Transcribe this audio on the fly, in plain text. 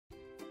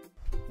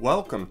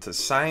Welcome to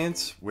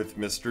Science with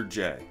Mr.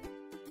 J.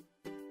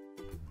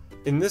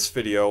 In this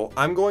video,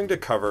 I'm going to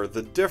cover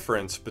the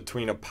difference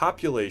between a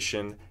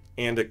population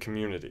and a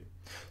community.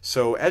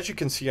 So as you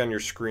can see on your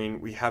screen,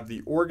 we have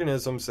the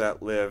organisms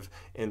that live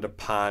in the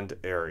pond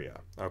area,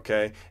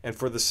 okay? And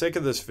for the sake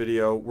of this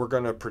video, we're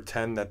going to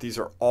pretend that these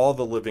are all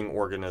the living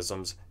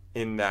organisms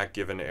in that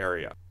given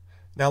area.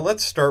 Now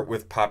let's start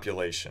with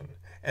population.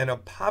 And a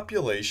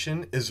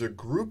population is a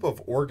group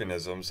of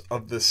organisms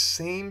of the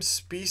same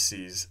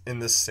species in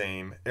the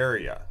same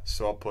area.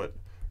 So I'll put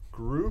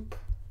group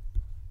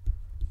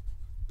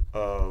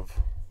of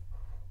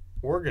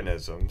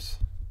organisms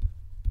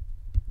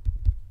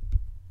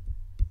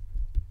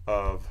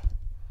of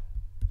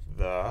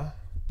the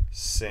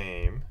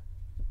same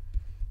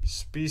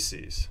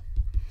species.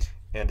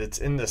 And it's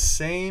in the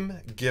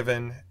same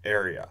given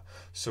area.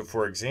 So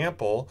for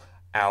example,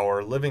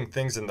 our living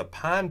things in the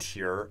pond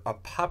here, a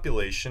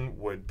population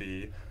would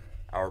be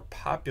our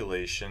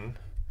population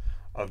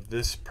of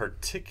this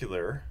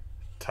particular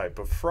type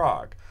of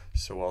frog.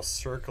 So I'll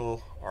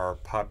circle our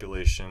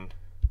population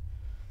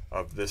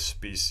of this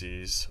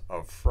species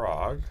of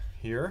frog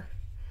here,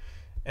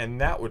 and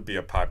that would be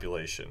a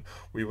population.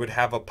 We would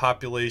have a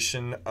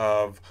population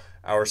of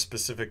our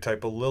specific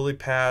type of lily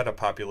pad, a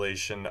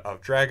population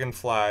of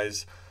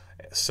dragonflies,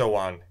 so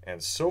on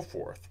and so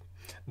forth.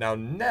 Now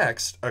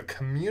next, a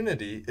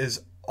community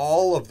is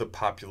all of the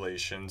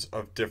populations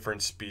of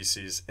different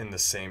species in the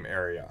same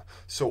area.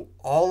 So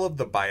all of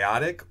the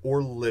biotic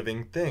or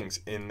living things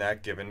in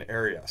that given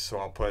area. So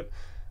I'll put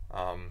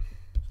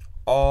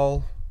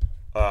all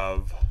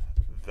of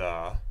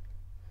the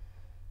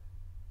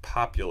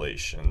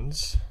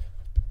populations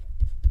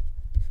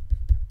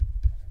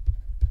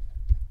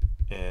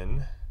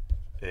in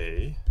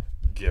a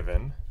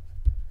given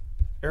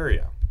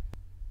area.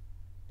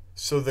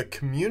 So the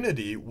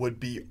community would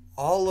be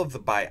all of the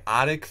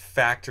biotic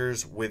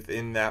factors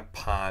within that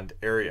pond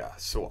area.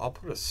 So I'll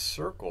put a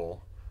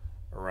circle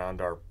around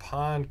our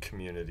pond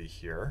community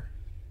here.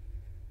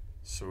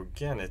 So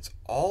again, it's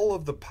all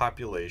of the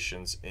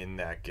populations in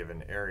that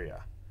given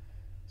area.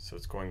 So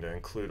it's going to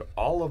include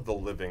all of the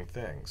living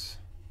things.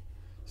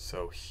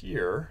 So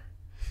here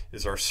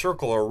is our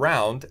circle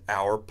around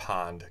our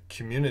pond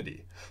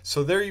community.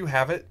 So there you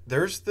have it.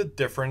 There's the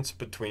difference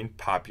between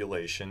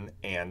population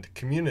and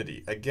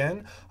community.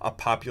 Again, a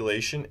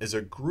population is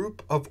a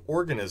group of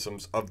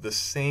organisms of the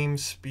same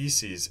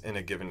species in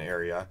a given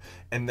area,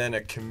 and then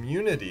a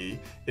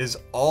community is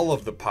all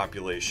of the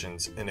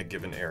populations in a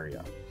given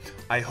area.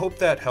 I hope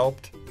that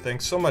helped.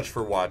 Thanks so much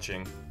for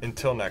watching.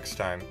 Until next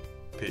time,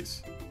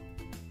 peace.